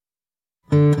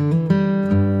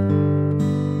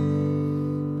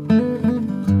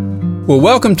Well,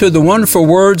 welcome to the Wonderful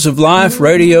Words of Life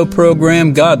radio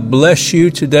program. God bless you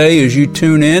today as you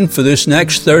tune in. For this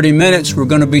next 30 minutes, we're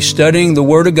going to be studying the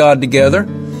Word of God together.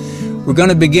 We're going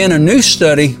to begin a new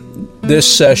study this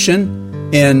session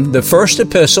in the first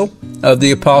epistle of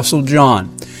the Apostle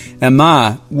John. And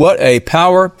what a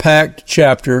power-packed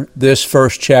chapter this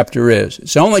first chapter is.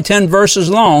 It's only 10 verses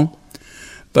long,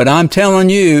 but I'm telling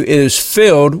you, it is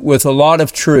filled with a lot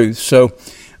of truth. So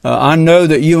I know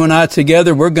that you and I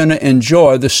together, we're going to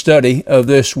enjoy the study of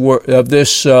this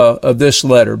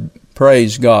letter.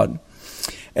 Praise God.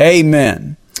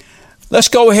 Amen. Let's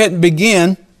go ahead and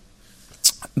begin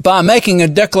by making a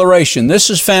declaration. This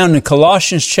is found in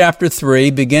Colossians chapter 3,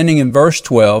 beginning in verse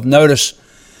 12. Notice,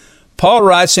 Paul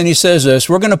writes and he says this,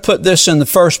 we're going to put this in the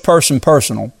first person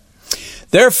personal.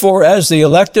 Therefore, as the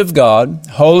elect of God,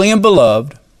 holy and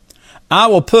beloved, I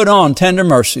will put on tender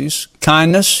mercies,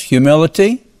 kindness,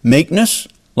 humility, meekness,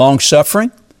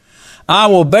 long-suffering. I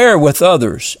will bear with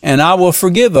others, and I will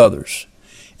forgive others.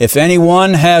 If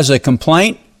anyone has a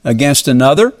complaint against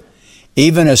another,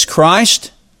 even as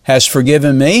Christ has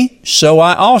forgiven me, so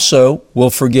I also will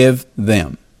forgive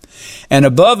them. And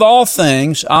above all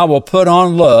things, I will put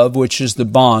on love, which is the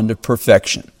bond of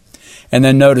perfection. And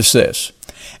then notice this.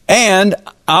 And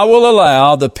I will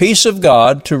allow the peace of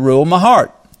God to rule my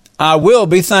heart. I will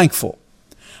be thankful.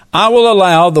 I will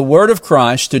allow the word of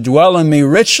Christ to dwell in me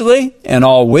richly in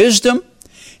all wisdom,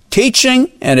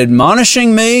 teaching and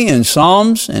admonishing me in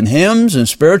psalms and hymns and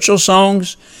spiritual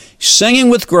songs, singing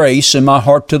with grace in my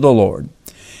heart to the Lord.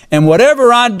 And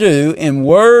whatever I do in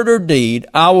word or deed,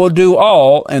 I will do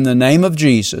all in the name of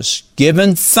Jesus,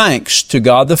 giving thanks to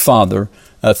God the Father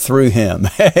through Him.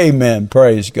 Amen.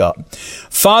 Praise God.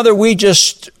 Father, we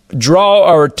just draw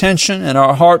our attention and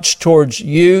our hearts towards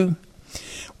You.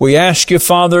 We ask You,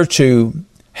 Father, to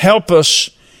help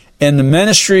us in the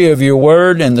ministry of Your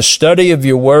Word and the study of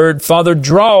Your Word. Father,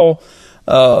 draw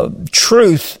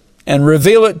truth and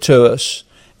reveal it to us.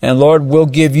 And Lord, we'll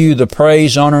give You the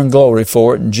praise, honor, and glory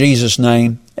for it. In Jesus'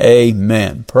 name,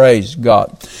 amen. Praise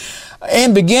God.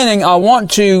 In beginning, I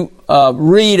want to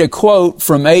read a quote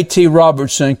from A.T.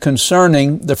 Robertson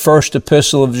concerning the first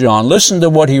epistle of John. Listen to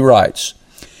what he writes.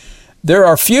 There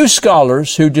are few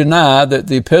scholars who deny that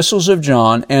the epistles of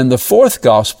John and the fourth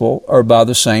gospel are by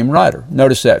the same writer.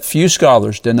 Notice that. Few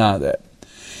scholars deny that.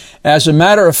 As a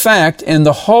matter of fact, in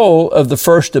the whole of the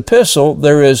first epistle,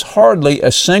 there is hardly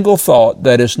a single thought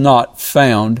that is not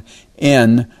found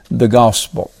in the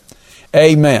gospel.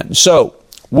 Amen. So,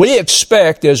 we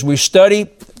expect as we study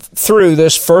through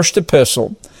this first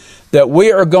epistle that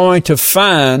we are going to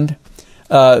find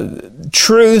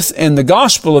truth in the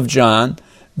Gospel of John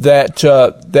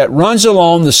that runs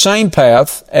along the same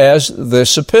path as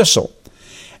this epistle.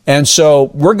 And so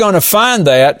we're going to find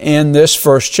that in this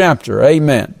first chapter.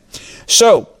 Amen.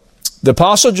 So the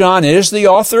Apostle John is the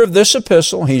author of this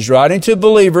epistle. He's writing to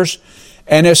believers,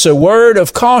 and it's a word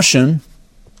of caution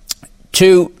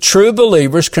to true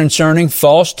believers concerning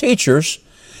false teachers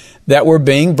that were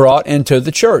being brought into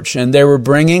the church. And they were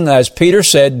bringing, as Peter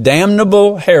said,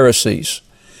 damnable heresies.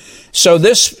 So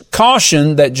this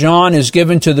caution that John is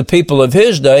given to the people of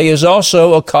his day is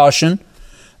also a caution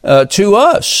to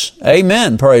us.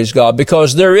 Amen. Praise God.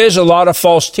 Because there is a lot of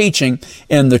false teaching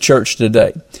in the church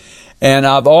today. And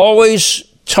I've always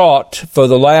taught for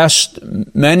the last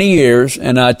many years,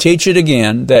 and I teach it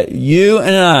again, that you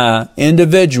and I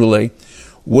individually,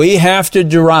 we have to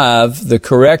derive the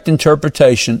correct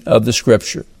interpretation of the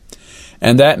Scripture.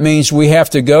 And that means we have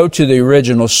to go to the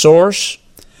original source.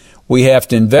 We have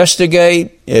to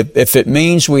investigate. If it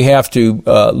means we have to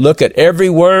look at every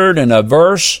word in a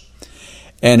verse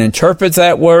and interpret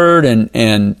that word and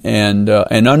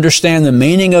understand the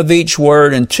meaning of each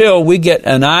word until we get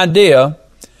an idea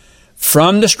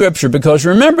from the Scripture. Because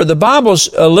remember, the Bible's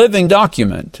a living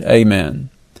document. Amen.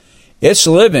 It's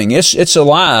living. It's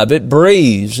alive. It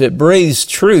breathes. It breathes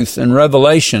truth and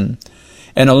revelation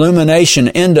and illumination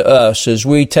into us as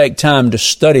we take time to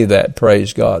study that.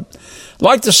 Praise God.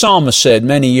 Like the psalmist said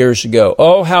many years ago,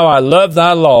 "Oh, how I love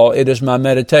Thy law. It is my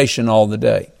meditation all the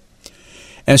day."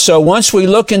 And so once we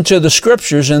look into the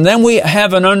Scriptures and then we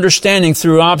have an understanding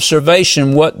through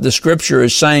observation what the Scripture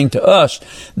is saying to us,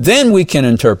 then we can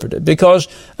interpret it. Because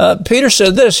Peter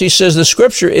said this, he says the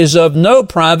Scripture is of no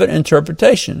private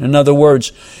interpretation. In other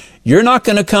words, you're not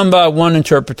going to come by one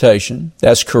interpretation.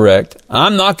 That's correct.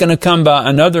 I'm not going to come by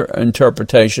another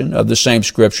interpretation of the same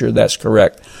Scripture. That's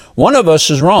correct. One of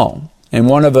us is wrong and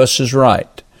one of us is right.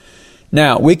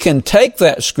 Now, we can take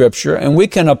that Scripture and we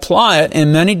can apply it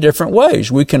in many different ways.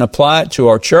 We can apply it to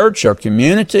our church, our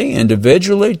community,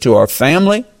 individually, to our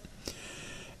family.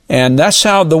 And that's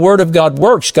how the Word of God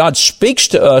works. God speaks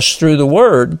to us through the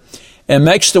Word and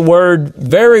makes the Word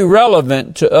very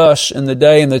relevant to us in the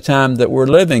day and the time that we're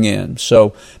living in.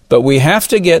 But we have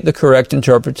to get the correct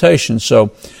interpretation.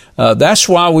 So that's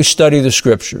why we study the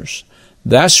Scriptures.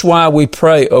 That's why we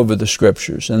pray over the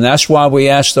Scriptures. And that's why we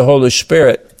ask the Holy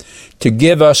Spirit to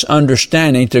give us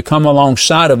understanding, to come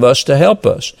alongside of us to help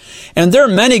us. And there are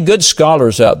many good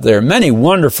scholars out there, many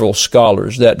wonderful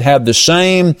scholars that have the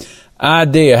same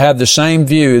idea, have the same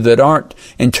view, that aren't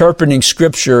interpreting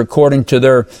Scripture according to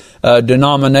their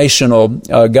denominational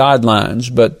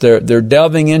guidelines, but they're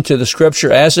delving into the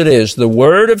Scripture as it is, the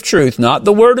Word of truth, not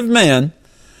the word of man,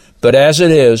 but as it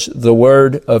is, the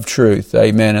Word of truth.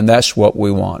 Amen. And that's what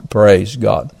we want. Praise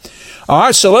God. All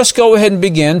right, so let's go ahead and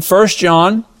begin. 1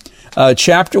 John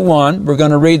chapter 1. We're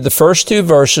going to read the first 2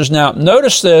 verses. Now,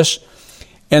 notice this.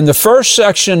 In the first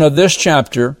section of this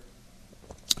chapter,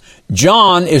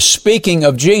 John is speaking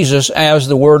of Jesus as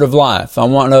the Word of life. I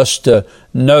want us to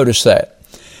notice that.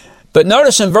 But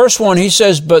notice in verse 1, he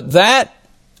says, "But that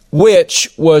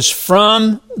which was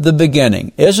from the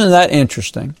beginning." Isn't that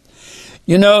interesting?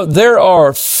 You know, there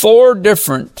are 4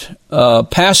 different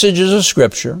passages of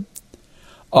Scripture,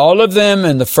 all of them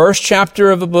in the first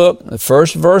chapter of a book, the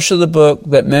first verse of the book,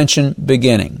 that mention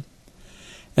beginning.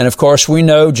 And of course, we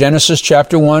know Genesis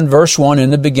chapter 1, verse 1, in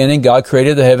the beginning, God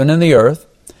created the heaven and the earth.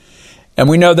 And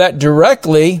we know that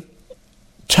directly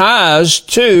ties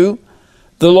to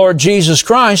the Lord Jesus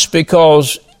Christ,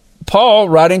 because Paul,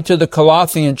 writing to the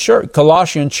Colossian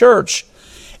church,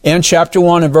 in chapter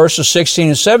 1 and verses 16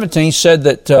 and 17, said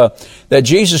that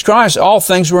Jesus Christ, all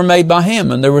things were made by Him,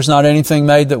 and there was not anything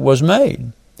made that was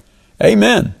made.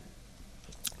 Amen.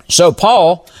 So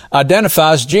Paul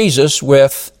identifies Jesus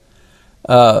with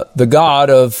the God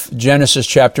of Genesis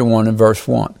chapter 1 and verse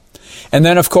 1. And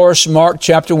then, of course, Mark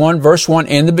chapter 1, verse 1,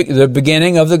 in the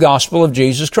beginning of the gospel of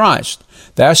Jesus Christ.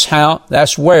 That's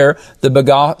where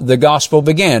the gospel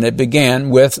began. It began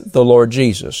with the Lord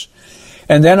Jesus.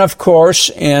 And then, of course,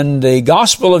 in the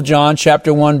Gospel of John,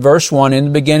 chapter 1, verse 1, in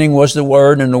the beginning was the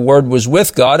Word, and the Word was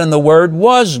with God, and the Word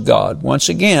was God. Once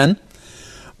again,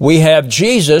 we have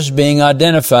Jesus being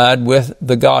identified with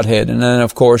the Godhead. And then,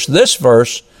 of course, this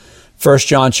verse, 1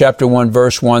 John chapter 1,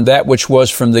 verse 1, that which was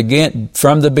from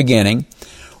the beginning,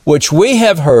 which we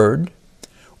have heard,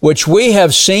 which we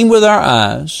have seen with our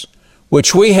eyes,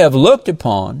 which we have looked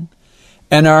upon,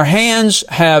 and our hands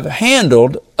have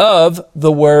handled of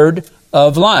the Word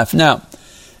of life. Now,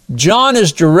 John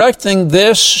is directing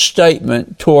this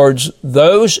statement towards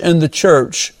those in the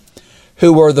church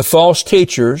who were the false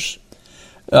teachers.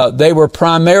 They were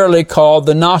primarily called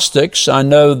the Gnostics. I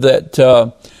know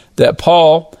that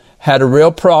Paul had a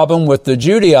real problem with the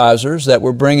Judaizers that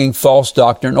were bringing false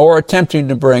doctrine, or attempting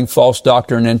to bring false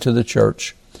doctrine into the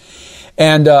church.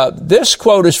 And this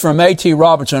quote is from A.T.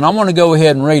 Robertson. I want to go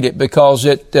ahead and read it because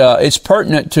it's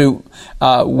pertinent to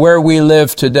where we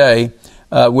live today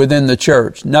within the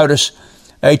church. Notice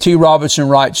A.T. Robertson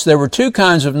writes, "There were 2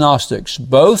 kinds of Gnostics,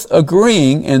 both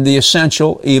agreeing in the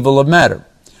essential evil of matter.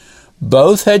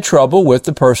 Both had trouble with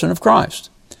the person of Christ.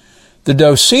 The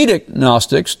Docetic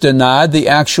Gnostics denied the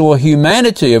actual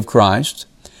humanity of Christ.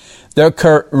 The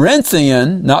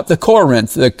Corinthian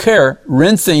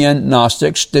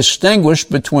Gnostics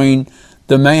distinguished between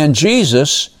the man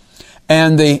Jesus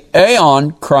and the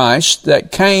aeon Christ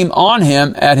that came on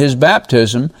him at his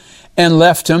baptism and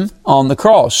left him on the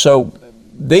cross." So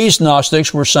these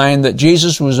Gnostics were saying that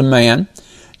Jesus was a man,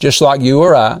 just like you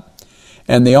or I,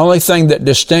 and the only thing that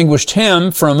distinguished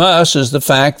him from us is the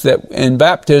fact that in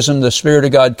baptism the Spirit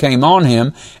of God came on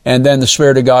him, and then the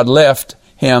Spirit of God left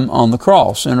him on the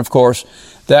cross. And of course,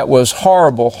 that was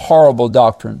horrible, horrible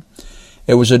doctrine.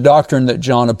 It was a doctrine that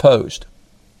John opposed.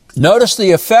 Notice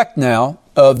the effect now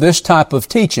of this type of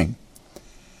teaching.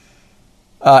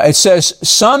 It says,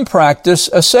 some practice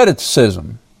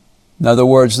asceticism. In other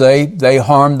words, they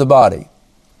harm the body.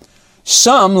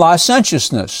 Some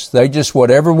licentiousness. They just,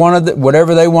 whatever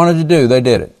they wanted to do, they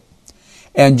did it.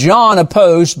 And John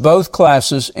opposed both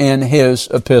classes in his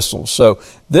epistles. So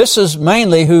this is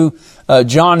mainly who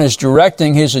John is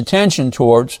directing his attention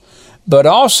towards, but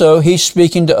also he's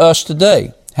speaking to us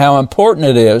today, how important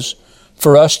it is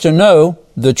for us to know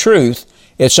the truth.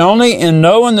 It's only in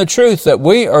knowing the truth that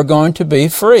we are going to be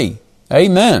free.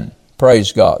 Amen.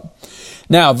 Praise God.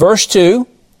 Now, verse 2,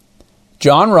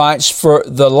 John writes, "For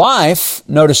the life,"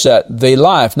 notice that, the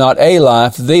life, not a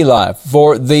life, the life.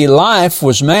 "For the life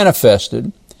was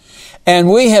manifested, and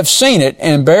we have seen it,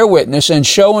 and bear witness, and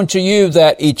show unto you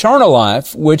that eternal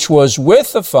life, which was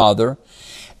with the Father,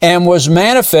 and was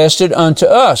manifested unto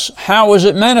us." How was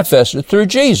it manifested? Through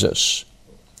Jesus.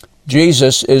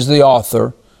 Jesus is the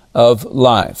author of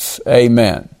life.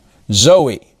 Amen.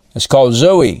 Zoe. It's called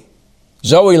Zoe.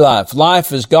 Zoe life.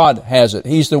 Life as God has it.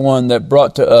 He's the one that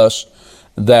brought to us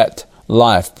that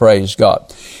life. Praise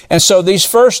God. And so these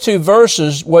first two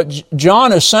verses, what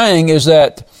John is saying is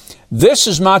that this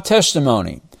is my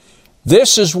testimony.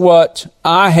 This is what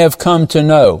I have come to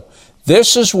know.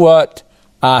 This is what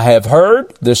I have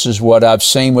heard. This is what I've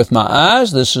seen with my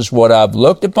eyes. This is what I've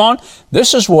looked upon.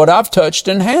 This is what I've touched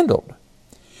and handled.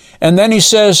 And then he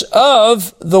says,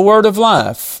 of the word of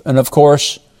life. And of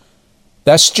course,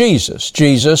 that's Jesus.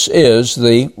 Jesus is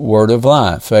the word of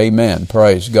life. Amen.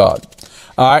 Praise God.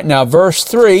 All right, now verse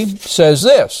 3 says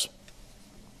this,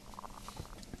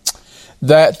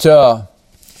 that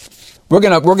we're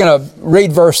going to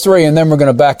read verse 3 and then we're going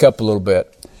to back up a little bit.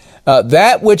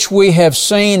 That which we have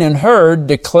seen and heard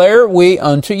declare we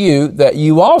unto you, that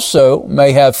you also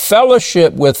may have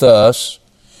fellowship with us.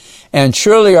 And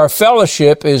surely our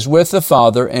fellowship is with the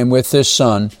Father and with His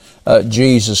Son,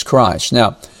 Jesus Christ.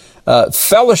 Now,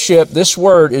 fellowship, this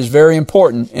word is very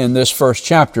important in this first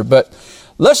chapter, but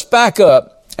let's back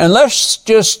up and let's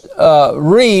just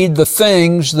read the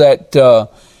things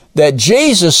that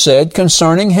Jesus said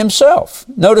concerning Himself.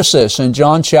 Notice this in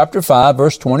John chapter 5,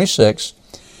 verse 26.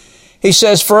 He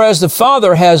says, for as the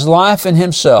Father has life in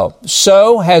Himself,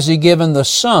 so has He given the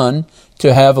Son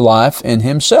to have life in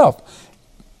Himself.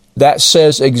 That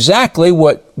says exactly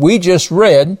what we just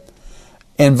read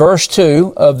in verse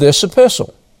 2 of this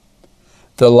epistle.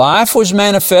 The life was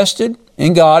manifested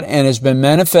in God and has been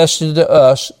manifested to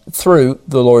us through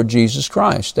the Lord Jesus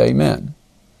Christ. Amen.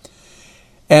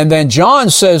 And then John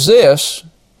says this,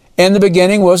 in the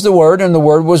beginning was the Word, and the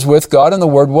Word was with God, and the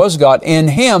Word was God. In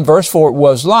Him, verse 4,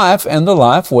 was life, and the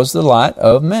life was the light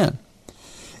of men.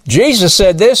 Jesus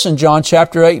said this in John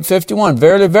chapter 8, 51,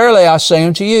 verily, verily, I say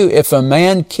unto you, if a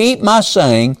man keep my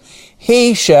saying,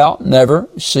 he shall never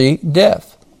see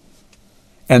death.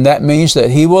 And that means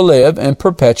that he will live in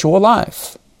perpetual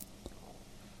life.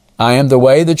 I am the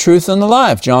way, the truth, and the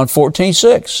life. John 14,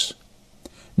 6.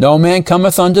 No man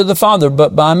cometh unto the Father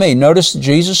but by me. Notice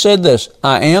Jesus said this,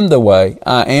 I am the way,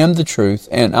 I am the truth,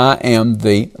 and I am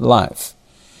the life.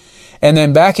 And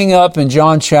then backing up in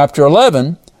John chapter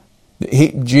 11,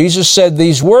 Jesus said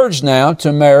these words now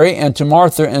to Mary and to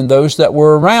Martha and those that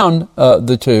were around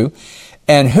the two.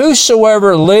 And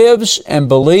whosoever lives and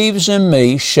believes in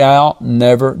me shall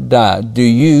never die. Do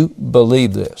you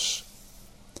believe this?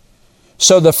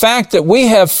 So the fact that we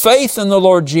have faith in the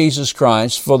Lord Jesus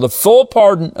Christ for the full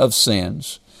pardon of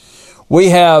sins, we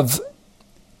have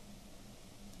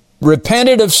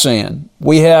repented of sin,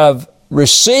 we have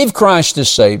received Christ as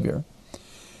Savior,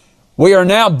 we are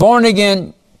now born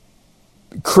again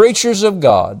creatures of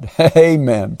God.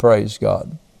 Amen. Praise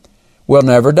God. We'll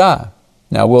never die.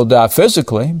 Now we'll die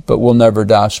physically, but we'll never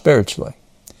die spiritually.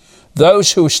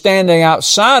 Those who are standing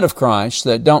outside of Christ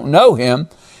that don't know Him,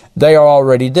 they are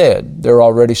already dead. They're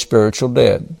already spiritual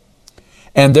dead.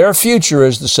 And their future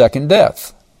is the second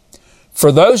death.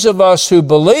 For those of us who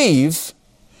believe,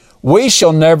 we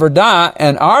shall never die,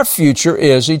 and our future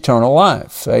is eternal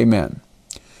life. Amen.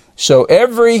 So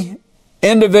every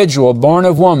individual born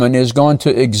of woman is going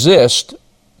to exist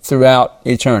throughout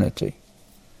eternity.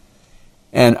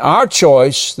 And our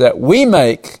choice that we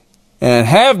make and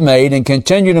have made and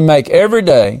continue to make every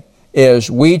day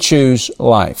is we choose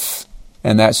life.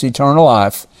 And that's eternal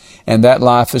life. And that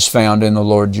life is found in the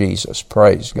Lord Jesus.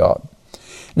 Praise God.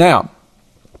 Now,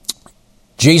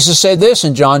 Jesus said this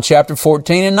in John chapter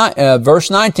 14 and verse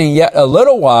 19, yet a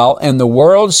little while and the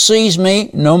world sees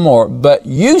me no more, but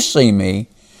you see me.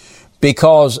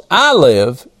 Because I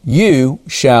live, you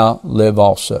shall live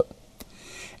also.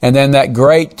 And then that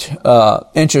great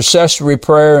intercessory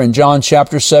prayer in John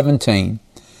chapter 17,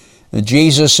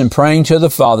 Jesus in praying to the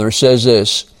Father says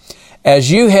this,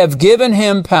 as you have given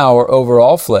Him power over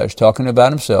all flesh, talking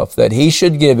about Himself, that He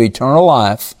should give eternal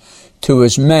life to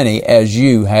as many as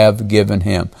you have given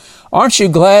Him. Aren't you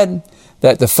glad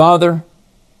that the Father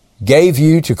gave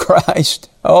you to Christ?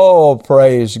 Oh,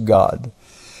 praise God.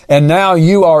 And now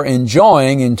you are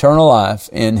enjoying eternal life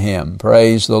in Him.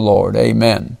 Praise the Lord.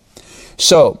 Amen.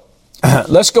 So,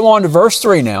 let's go on to verse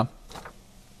 3 now.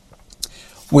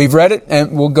 We've read it,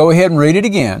 and we'll go ahead and read it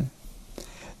again.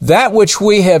 That which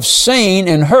we have seen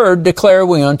and heard declare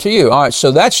we unto you. All right,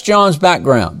 so that's John's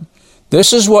background.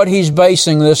 This is what he's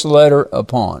basing this letter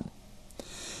upon.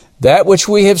 That which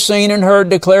we have seen and heard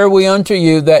declare we unto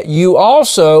you, that you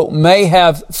also may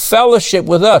have fellowship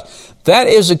with us. That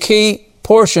is a key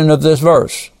portion of this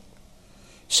verse.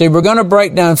 See, we're going to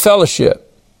break down fellowship.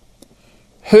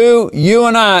 who you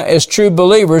and I as true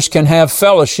believers can have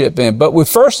fellowship in. But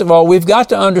first of all, we've got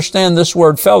to understand this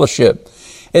word fellowship.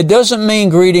 It doesn't mean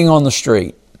greeting on the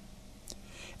street.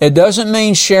 It doesn't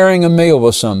mean sharing a meal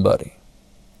with somebody.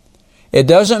 It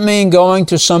doesn't mean going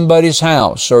to somebody's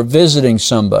house or visiting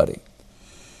somebody.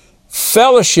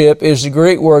 Fellowship is the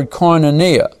Greek word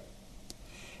koinonia.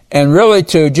 And really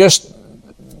to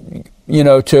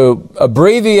to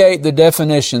abbreviate the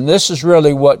definition, this is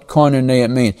really what koinonia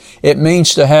means. It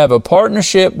means to have a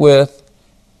partnership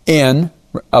in,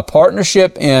 a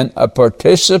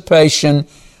participation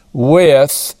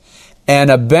with, and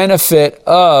a benefit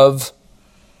of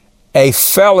a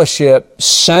fellowship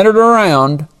centered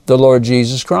around the Lord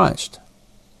Jesus Christ.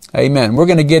 Amen. We're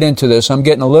going to get into this. I'm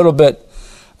getting a little bit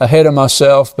ahead of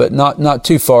myself, but not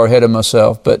too far ahead of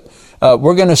myself. But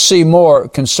we're going to see more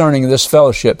concerning this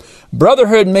fellowship.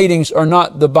 Brotherhood meetings are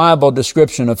not the Bible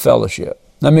description of fellowship.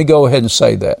 Let me go ahead and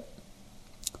say that.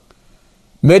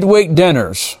 Midweek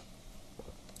dinners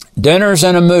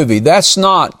and a movie, that's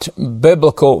not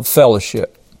biblical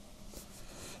fellowship.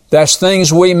 That's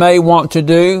things we may want to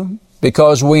do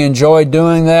because we enjoy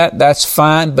doing that. That's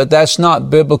fine, but that's not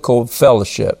biblical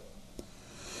fellowship.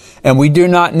 And we do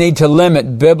not need to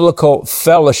limit biblical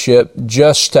fellowship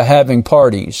just to having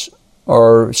parties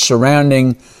or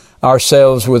surrounding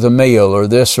ourselves with a meal or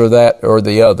this or that or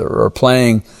the other, or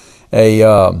playing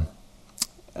on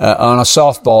a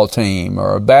softball team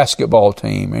or a basketball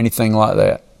team, anything like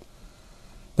that.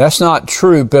 That's not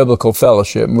true biblical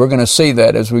fellowship, and we're going to see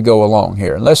that as we go along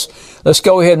here. Let's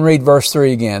go ahead and read verse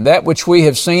 3 again. That which we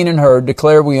have seen and heard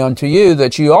declare we unto you,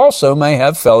 that you also may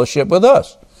have fellowship with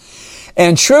us.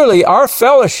 And truly our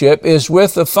fellowship is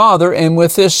with the Father and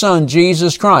with His Son,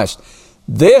 Jesus Christ.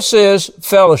 This is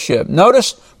fellowship.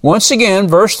 Notice, once again,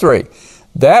 verse 3.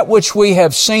 That which we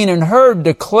have seen and heard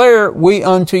declare we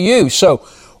unto you. So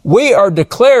we are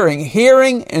declaring,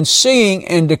 hearing and seeing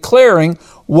and declaring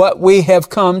what we have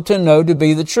come to know to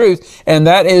be the truth. And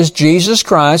that is Jesus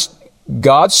Christ,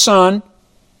 God's Son,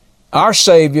 our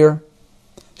Savior,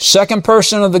 second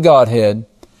person of the Godhead,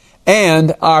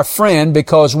 and our friend,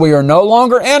 because we are no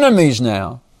longer enemies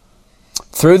now.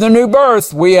 Through the new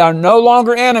birth, we are no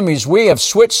longer enemies. We have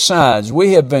switched sides.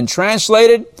 We have been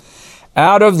translated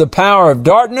out of the power of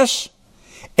darkness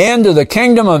into the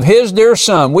kingdom of His dear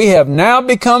Son. We have now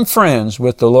become friends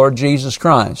with the Lord Jesus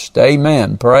Christ.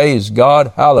 Amen. Praise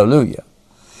God. Hallelujah.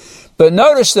 But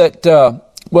notice that,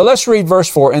 let's read verse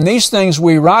 4. And these things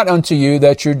we write unto you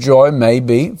that your joy may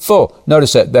be full.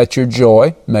 Notice that your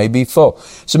joy may be full.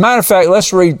 As a matter of fact,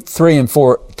 let's read 3 and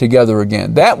 4 together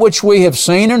again. That which we have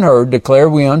seen and heard declare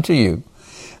we unto you,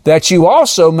 that you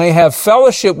also may have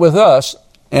fellowship with us.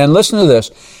 And listen to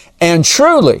this. And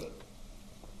truly,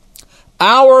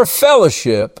 our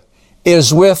fellowship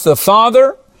is with the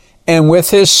Father and with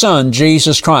His Son,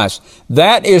 Jesus Christ.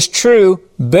 That is true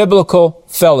biblical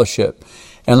fellowship.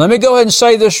 And let me go ahead and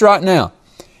say this right now.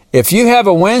 If you have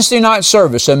a Wednesday night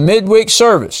service, a midweek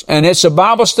service, and it's a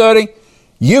Bible study,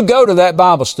 you go to that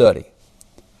Bible study.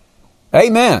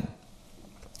 Amen.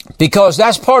 Because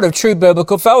that's part of true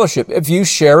biblical fellowship. If you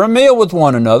share a meal with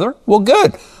one another, well,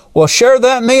 good. Well, share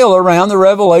that meal around the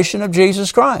revelation of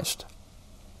Jesus Christ.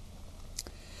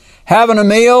 Having a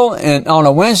meal on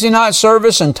a Wednesday night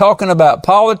service and talking about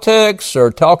politics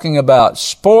or talking about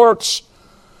sports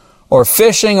or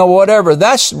fishing or whatever,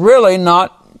 that's really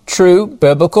not true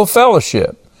biblical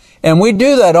fellowship. And we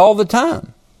do that all the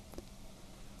time.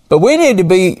 But we need to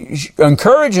be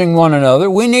encouraging one another.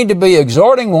 We need to be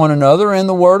exhorting one another in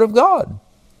the Word of God.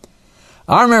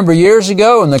 I remember years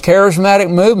ago in the charismatic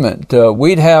movement,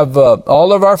 we'd have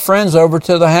all of our friends over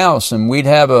to the house and we'd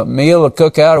have a meal, a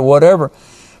cookout or whatever.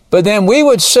 But then we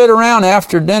would sit around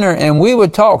after dinner and we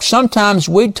would talk. Sometimes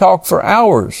we'd talk for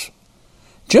hours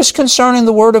just concerning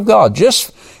the Word of God,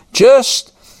 just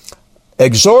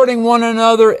exhorting one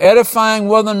another, edifying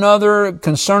one another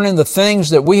concerning the things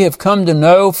that we have come to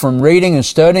know from reading and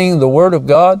studying the Word of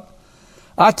God.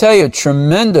 I tell you,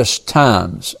 tremendous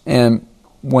times. And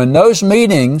when those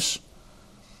meetings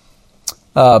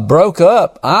broke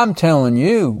up, I'm telling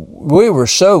you, we were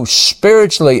so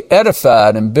spiritually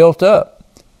edified and built up.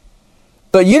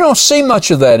 But you don't see much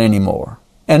of that anymore.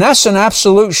 And that's an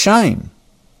absolute shame.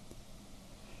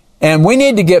 And we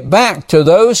need to get back to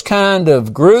those kind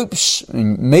of groups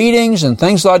and meetings and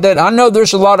things like that. I know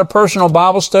there's a lot of personal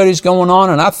Bible studies going on,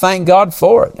 and I thank God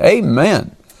for it.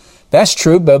 Amen. That's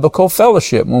true biblical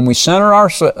fellowship, when we center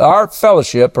our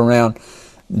fellowship around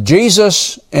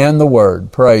Jesus and the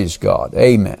Word. Praise God.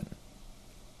 Amen.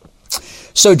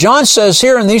 So John says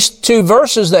here in these 2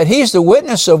 verses that he's the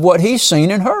witness of what he's seen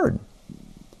and heard.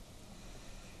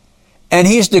 And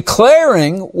he's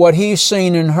declaring what he's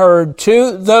seen and heard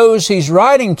to those he's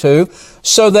writing to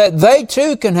so that they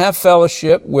too can have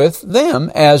fellowship with them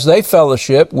as they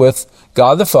fellowship with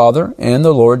God the Father and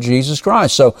the Lord Jesus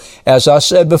Christ. So, as I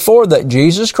said before, that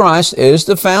Jesus Christ is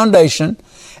the foundation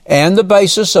and the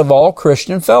basis of all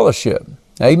Christian fellowship.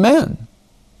 Amen.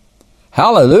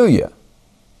 Hallelujah.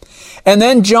 And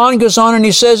then John goes on and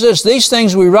he says this, these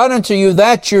things we write unto you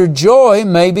that your joy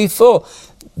may be full.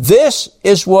 This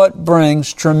is what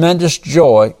brings tremendous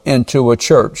joy into a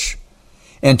church,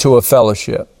 into a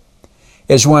fellowship,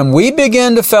 is when we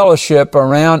begin to fellowship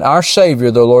around our Savior,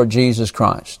 the Lord Jesus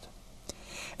Christ.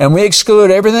 And we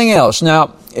exclude everything else.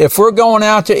 Now, if we're going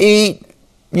out to eat,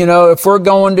 if we're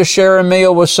going to share a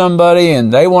meal with somebody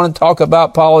and they want to talk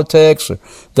about politics or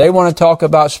they want to talk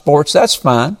about sports, that's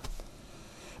fine.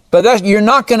 But you're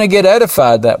not going to get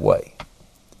edified that way.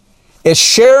 It's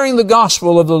sharing the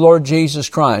gospel of the Lord Jesus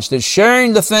Christ. It's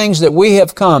sharing the things that we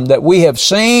have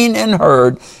seen and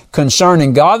heard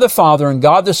concerning God the Father and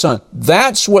God the Son.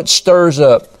 That's what stirs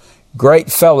up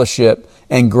great fellowship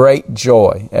and great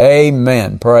joy.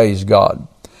 Amen. Praise God.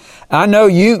 I know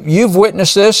you've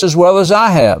witnessed this as well as I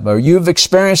have, or you've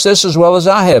experienced this as well as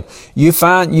I have.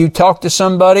 You talk to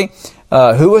somebody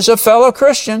who is a fellow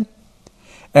Christian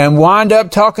and wind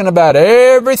up talking about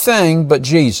everything but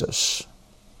Jesus.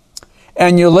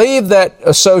 And you leave that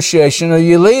association or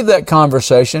you leave that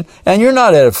conversation and you're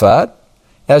not edified.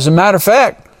 As a matter of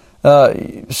fact,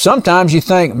 sometimes you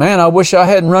think, man, I wish I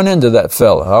hadn't run into that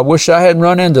fella. I wish I hadn't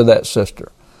run into that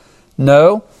sister.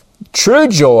 No, true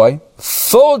joy,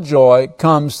 full joy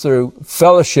comes through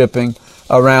fellowshipping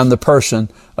around the person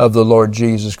of the Lord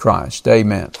Jesus Christ.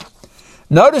 Amen.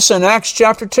 Notice in Acts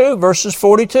chapter 2, verses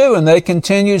 42, and they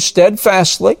continued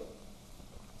steadfastly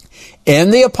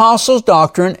in the apostles'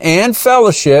 doctrine and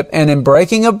fellowship and in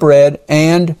breaking of bread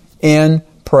and in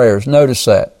prayers. Notice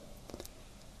that.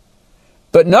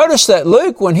 But notice that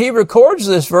Luke, when he records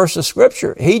this verse of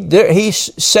Scripture, he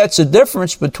sets a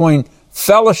difference between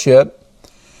fellowship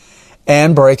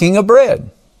and breaking of bread.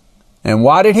 And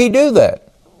why did he do that?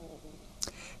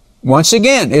 Once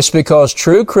again, it's because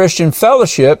true Christian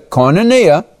fellowship,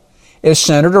 koinonia, is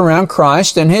centered around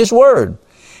Christ and His Word.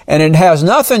 And it has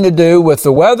nothing to do with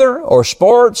the weather or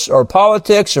sports or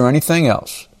politics or anything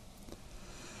else.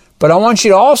 But I want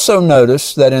you to also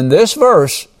notice that in this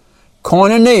verse,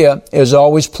 koinonia is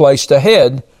always placed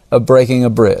ahead of breaking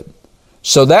of bread.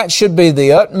 So that should be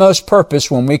the utmost purpose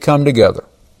when we come together.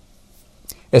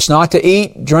 It's not to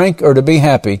eat, drink, or to be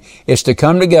happy. It's to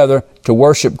come together to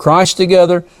worship Christ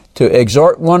together, to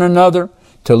exhort one another,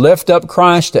 to lift up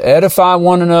Christ, to edify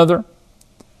one another.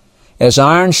 As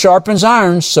iron sharpens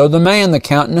iron, so the man the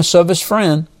countenance of his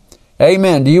friend.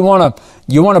 Amen. Do you want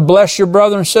to bless your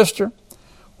brother and sister?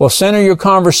 Well, center your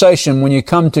conversation when you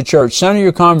come to church. Center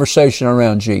your conversation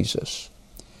around Jesus.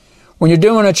 When you're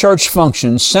doing a church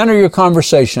function, center your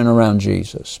conversation around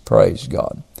Jesus. Praise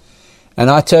God. And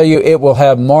I tell you, it will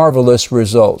have marvelous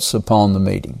results upon the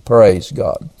meeting. Praise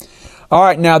God. All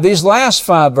right, now these last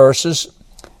 5 verses,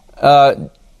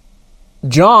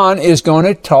 John is going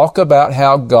to talk about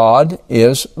how God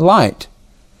is light.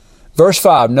 Verse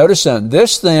 5, notice that,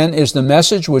 this then is the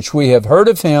message which we have heard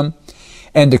of Him,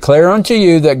 and declare unto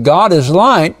you that God is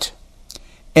light,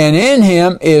 and in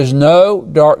Him is no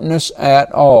darkness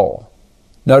at all.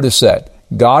 Notice that.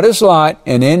 God is light,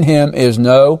 and in Him is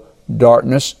no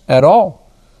darkness at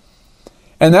all.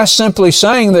 And that's simply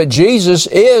saying that Jesus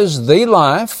is the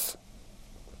life.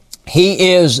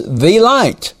 He is the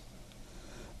light.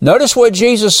 Notice what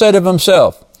Jesus said of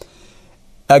Himself.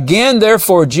 Again,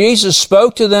 therefore, Jesus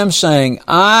spoke to them, saying,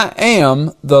 I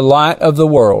am the light of the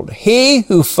world. He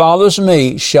who follows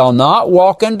me shall not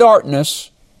walk in darkness,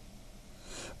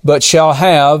 but shall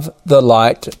have the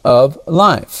light of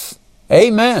life.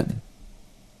 Amen.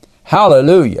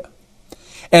 Hallelujah.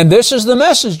 And this is the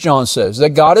message, John says, that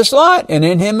God is light, and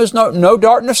in Him is no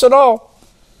darkness at all.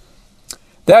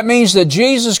 That means that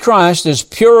Jesus Christ is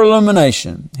pure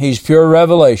illumination. He's pure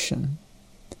revelation.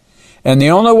 And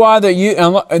the only way that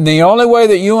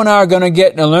you and I are going to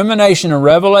get illumination and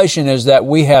revelation is that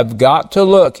we have got to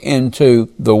look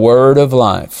into the Word of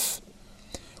life.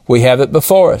 We have it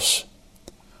before us.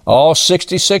 All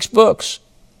 66 books.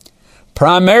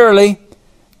 Primarily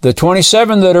the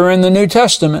 27 that are in the New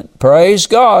Testament. Praise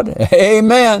God.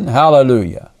 Amen.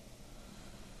 Hallelujah.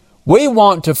 We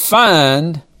want to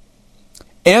find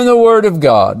in the Word of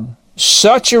God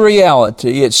such a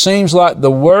reality, it seems like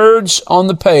the words on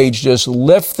the page just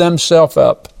lift themselves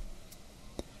up.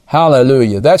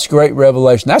 Hallelujah. That's great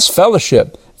revelation. That's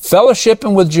fellowship.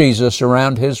 Fellowshipping with Jesus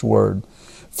around His Word.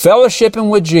 Fellowshipping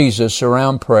with Jesus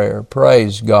around prayer.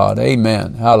 Praise God.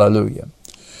 Amen. Hallelujah.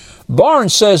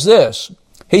 Barnes says this.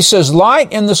 He says,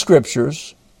 light in the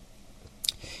Scriptures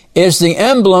is the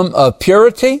emblem of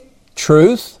purity,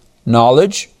 truth,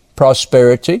 knowledge,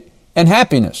 prosperity, and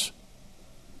happiness.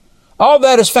 All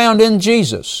that is found in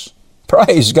Jesus.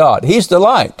 Praise God. He's the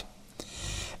light.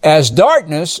 As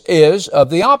darkness is of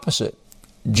the opposite.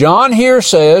 John here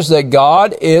says that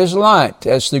God is light.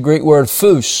 That's the Greek word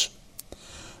phous.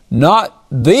 Not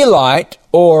the light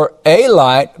or a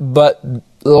light, but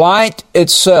light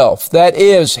itself. That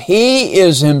is, He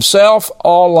is Himself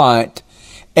all light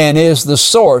and is the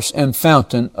source and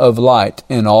fountain of light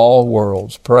in all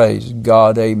worlds. Praise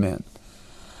God. Amen.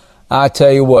 I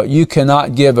tell you what, you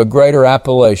cannot give a greater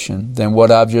appellation than what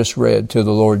I've just read to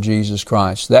the Lord Jesus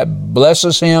Christ. That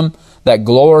blesses Him, that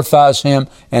glorifies Him,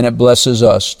 and it blesses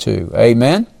us too.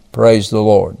 Amen? Praise the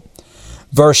Lord.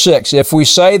 Verse 6, if we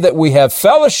say that we have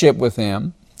fellowship with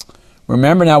Him,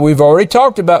 remember now we've already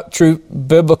talked about true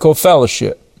biblical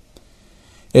fellowship.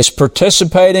 It's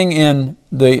participating in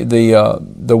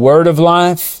the Word of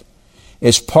life.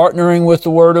 It's partnering with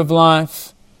the Word of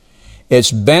life.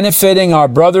 It's benefiting our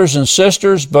brothers and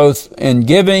sisters both in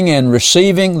giving and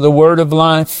receiving the Word of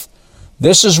life.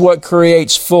 This is what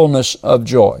creates fullness of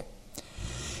joy.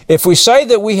 If we say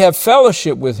that we have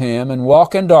fellowship with Him and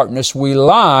walk in darkness, we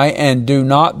lie and do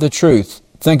not the truth.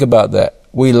 Think about that.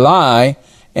 We lie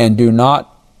and do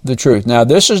not the truth. Now,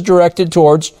 this is directed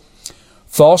towards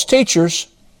false teachers,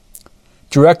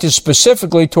 directed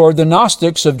specifically toward the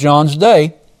Gnostics of John's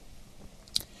day.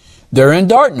 They're in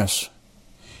darkness.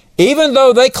 Even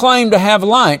though they claim to have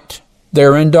light,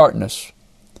 they're in darkness.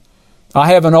 I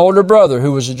have an older brother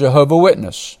who was a Jehovah's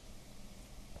Witness.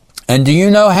 And do you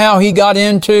know how he got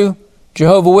into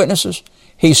Jehovah's Witnesses?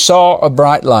 He saw a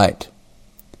bright light.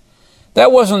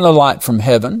 That wasn't the light from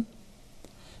heaven.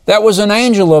 That was an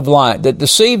angel of light that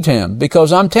deceived him.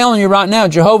 Because I'm telling you right now,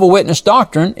 Jehovah's Witness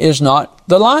doctrine is not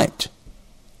the light.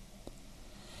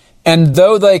 And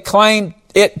though they claim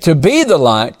it to be the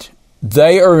light,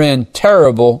 they are in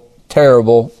terrible,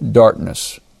 terrible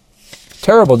darkness.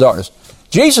 Terrible darkness.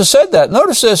 Jesus said that.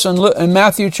 Notice this in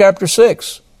Matthew chapter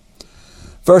 6,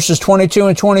 verses 22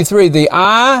 and 23. The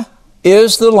eye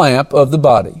is the lamp of the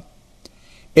body.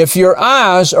 If your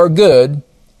eyes are good,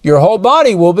 your whole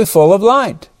body will be full of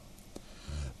light.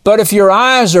 But if your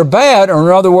eyes are bad, or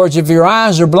in other words, if your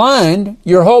eyes are blind,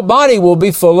 your whole body will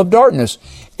be full of darkness.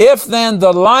 If then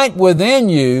the light within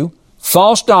you,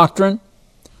 false doctrine,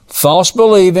 false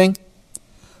believing,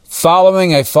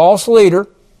 following a false leader,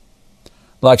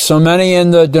 like so many in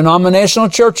the denominational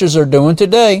churches are doing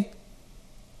today.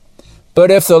 But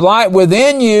if the light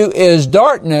within you is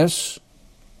darkness,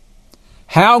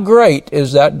 how great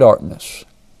is that darkness?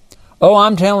 Oh,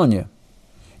 I'm telling you.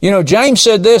 You know, James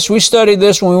said this. We studied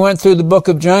this when we went through the book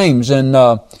of James in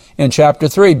chapter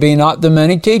 3. Be not the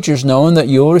many teachers, knowing that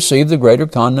you will receive the greater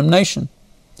condemnation.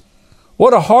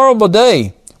 What a horrible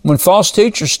day when false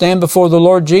teachers stand before the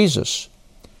Lord Jesus,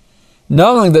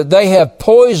 knowing that they have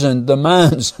poisoned the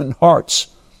minds and hearts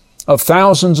of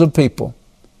thousands of people,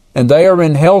 and they are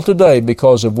in hell today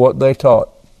because of what they taught.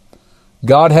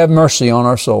 God have mercy on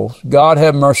our souls. God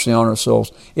have mercy on our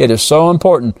souls. It is so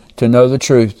important to know the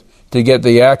truth, to get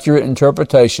the accurate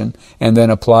interpretation, and then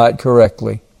apply it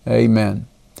correctly. Amen.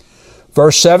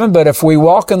 Verse 7, but if we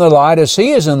walk in the light as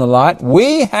He is in the light,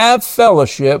 we have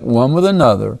fellowship one with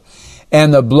another,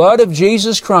 and the blood of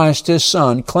Jesus Christ, His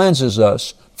Son, cleanses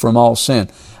us from all sin.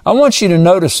 I want you to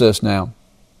notice this now.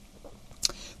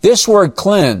 This word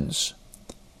cleanse,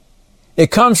 it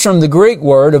comes from the Greek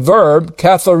word, a verb,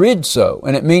 katharizo,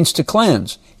 and it means to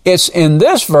cleanse. It's in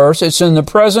this verse, it's in the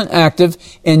present active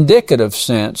indicative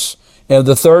sense of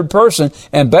the third person.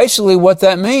 And basically what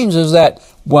that means is that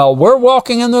while we're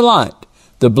walking in the light,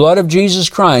 the blood of Jesus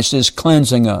Christ is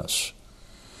cleansing us.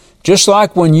 Just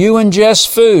like when you ingest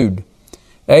food,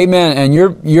 amen, and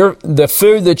the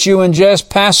food that you ingest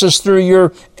passes through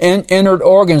your inner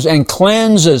organs and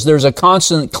cleanses. There's a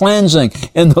constant cleansing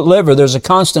in the liver. There's a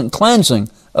constant cleansing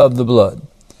of the blood.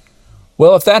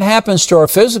 Well, if that happens to our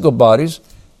physical bodies,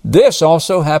 this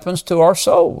also happens to our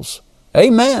souls.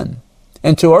 Amen.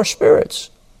 And to our spirits.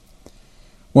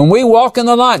 When we walk in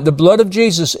the light, the blood of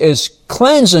Jesus is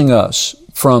cleansing us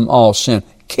from all sin,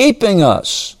 keeping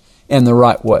us in the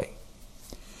right way.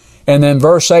 And then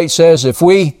verse 8 says, if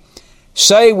we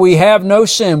say we have no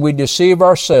sin, we deceive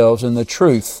ourselves and the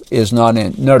truth is not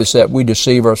in. Notice that, we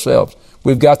deceive ourselves.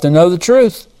 We've got to know the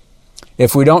truth.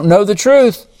 If we don't know the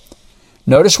truth,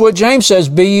 notice what James says,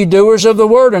 be ye doers of the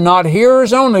word and not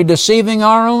hearers only, deceiving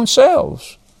our own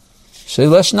selves. See,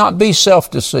 let's not be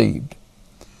self-deceived.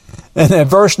 And then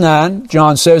verse 9,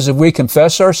 John says, if we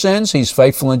confess our sins, He's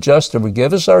faithful and just to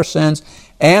forgive us our sins,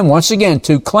 and once again,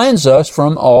 to cleanse us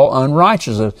from all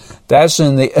unrighteousness. That's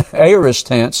in the aorist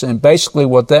tense, and basically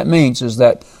what that means is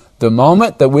that the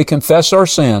moment that we confess our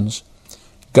sins,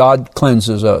 God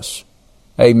cleanses us.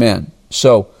 Amen.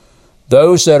 So,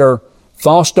 those that are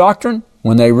false doctrine,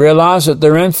 when they realize that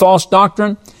they're in false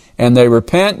doctrine, and they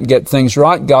repent and get things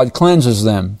right, God cleanses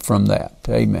them from that.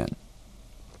 Amen.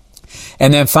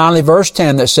 And then finally, verse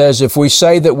 10 that says, if we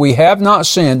say that we have not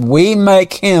sinned, we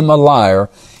make Him a liar,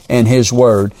 and His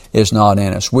word is not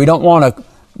in us. We don't want to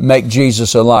make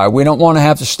Jesus a liar. We don't want to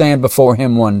have to stand before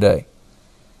Him one day.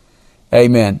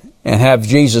 Amen. And have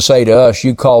Jesus say to us,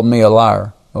 you called me a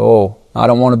liar. Oh, I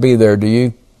don't want to be there, do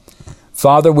you?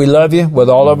 Father, we love You with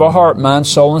all of our heart, mind,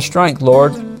 soul, and strength,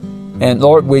 Lord. And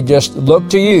Lord, we just look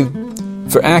to You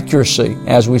for accuracy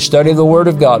as we study the Word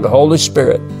of God, the Holy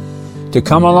Spirit, to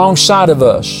come alongside of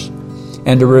us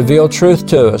and to reveal truth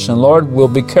to us. And Lord, we'll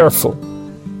be careful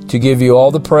to give You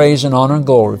all the praise and honor and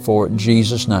glory for it in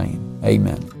Jesus' name.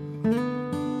 Amen.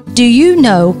 Do you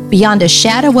know beyond a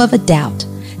shadow of a doubt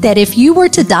that if you were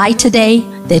to die today,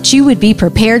 that you would be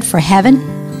prepared for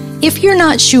heaven? If you're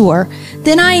not sure,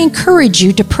 then I encourage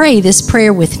you to pray this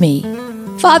prayer with me.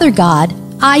 Father God,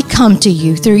 I come to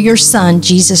You through Your Son,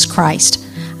 Jesus Christ.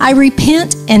 I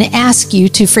repent and ask You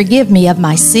to forgive me of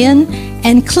my sin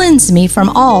and cleanse me from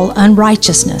all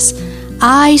unrighteousness.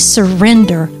 I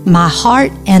surrender my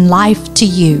heart and life to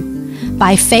You.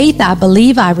 By faith, I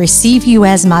believe I receive You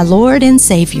as my Lord and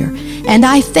Savior, and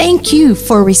I thank You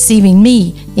for receiving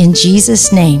me in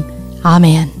Jesus' name.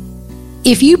 Amen.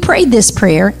 If you prayed this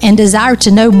prayer and desire to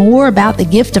know more about the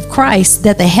gift of Christ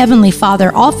that the Heavenly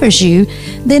Father offers you,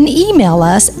 then email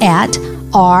us at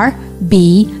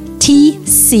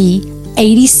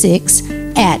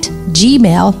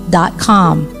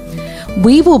rbtc86@gmail.com.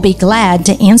 We will be glad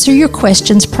to answer your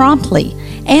questions promptly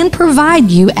and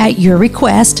provide you at your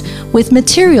request with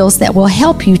materials that will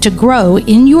help you to grow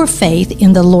in your faith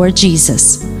in the Lord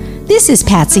Jesus. This is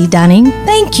Patsy Dunning.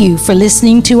 Thank you for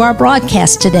listening to our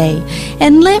broadcast today.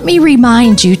 And let me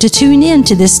remind you to tune in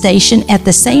to this station at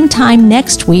the same time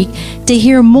next week to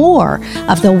hear more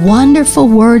of the wonderful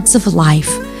words of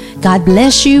life. God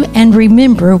bless you, and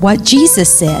remember what Jesus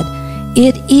said,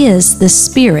 it is the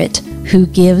Spirit who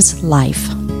gives life.